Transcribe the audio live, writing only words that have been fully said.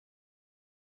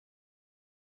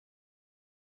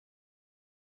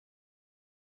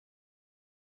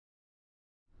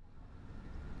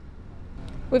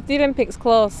With the Olympics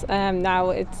close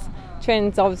now,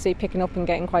 training's obviously picking up and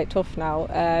getting quite tough now.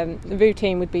 The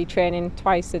routine would be training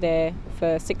twice a day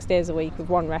for 6 days a week with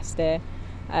one rest day,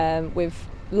 with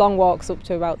long walks up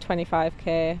to about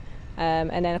 25k,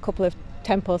 and then a couple of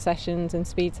tempo sessions and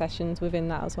speed sessions within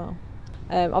that as well.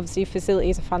 Obviously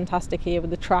facilities are fantastic here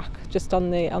with the track just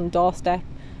on the doorstep,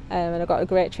 and I've got a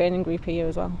great training group here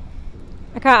as well.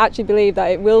 I can't actually believe that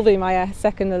it will be my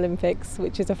second Olympics,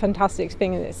 which is a fantastic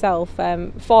thing in itself.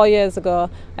 4 years ago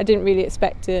I didn't really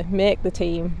expect to make the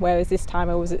team, whereas this time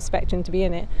I was expecting to be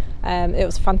in it. It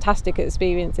was a fantastic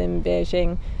experience in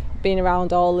Beijing, being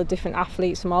around all the different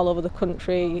athletes from all over the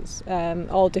country,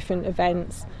 all different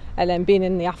events, and then being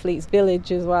in the athletes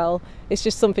village as well. It's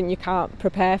just something you can't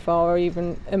prepare for or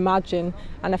even imagine,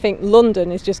 and I think London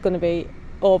is just going to be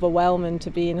overwhelming to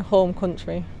be in a home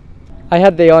country. I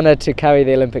had the honour to carry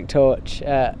the Olympic torch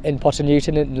in Potter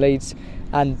Newton in Leeds,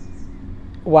 and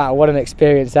wow, what an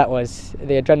experience that was.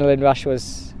 The adrenaline rush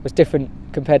was different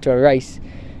compared to a race.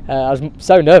 I was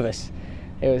so nervous.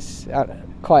 It was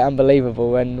quite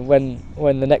unbelievable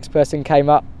when the next person came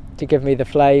up to give me the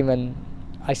flame and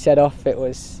I set off. It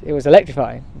was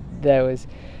electrifying.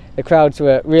 The crowds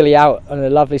were really out on a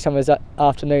lovely summer's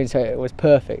afternoon, so it was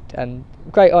perfect and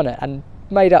great honour, and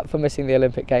made up for missing the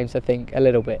Olympic Games, I think, a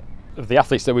little bit. Of the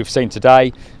athletes that we've seen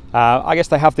today, I guess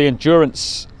they have the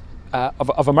endurance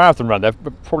of a marathon run. They're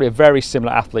probably a very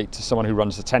similar athlete to someone who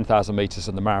runs the 10,000 metres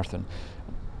and the marathon,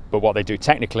 but what they do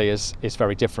technically is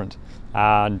very different,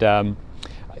 and that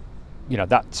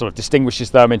sort of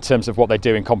distinguishes them in terms of what they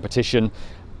do in competition.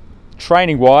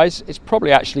 Training wise, it's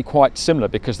probably actually quite similar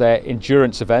because they're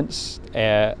endurance events.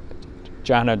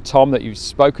 Johanna and Tom that you've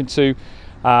spoken to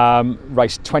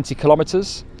race 20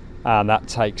 kilometres, and that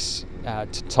takes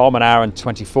to Tom an hour and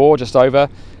 24, just over,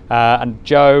 and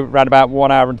Joe around about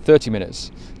 1 hour and 30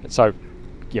 minutes. So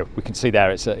we can see there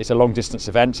it's a long distance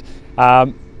event,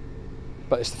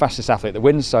 but it's the fastest athlete that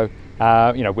wins. So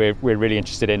we're really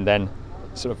interested in then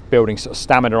sort of building sort of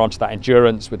stamina onto that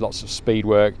endurance with lots of speed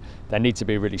work. They need to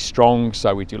be really strong,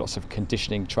 so we do lots of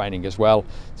conditioning training as well.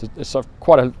 So there's sort of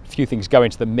quite a few things go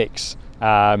into the mix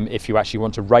if you actually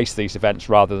want to race these events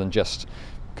rather than just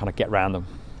kind of get around them.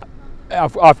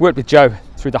 I've worked with Joe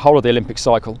through the whole of the Olympic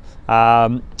cycle,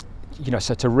 so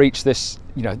to reach this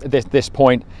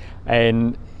point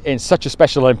in such a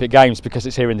special Olympic Games, because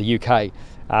it's here in the UK,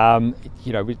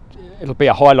 it'll be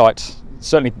a highlight,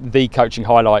 certainly the coaching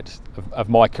highlight of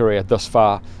my career thus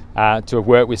far, to have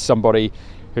worked with somebody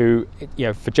who,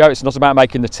 for Joe, it's not about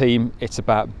making the team, it's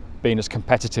about being as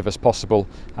competitive as possible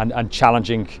and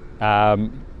challenging,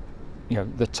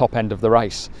 the top end of the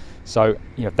race. So,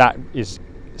 that is,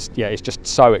 it's just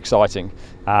so exciting,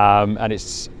 and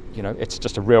it's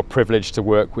just a real privilege to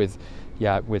work with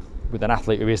an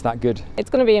athlete who is that good. It's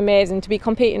going to be amazing to be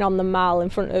competing on the Mall in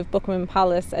front of Buckingham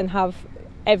Palace and have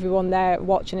everyone there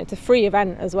watching. It's a free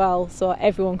event as well, so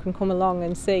everyone can come along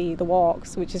and see the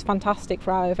walks, which is fantastic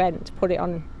for our event, to put it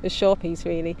on a showpiece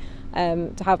really.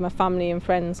 To have my family and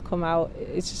friends come out,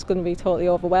 it's just going to be totally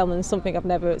overwhelming, something I've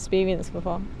never experienced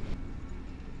before.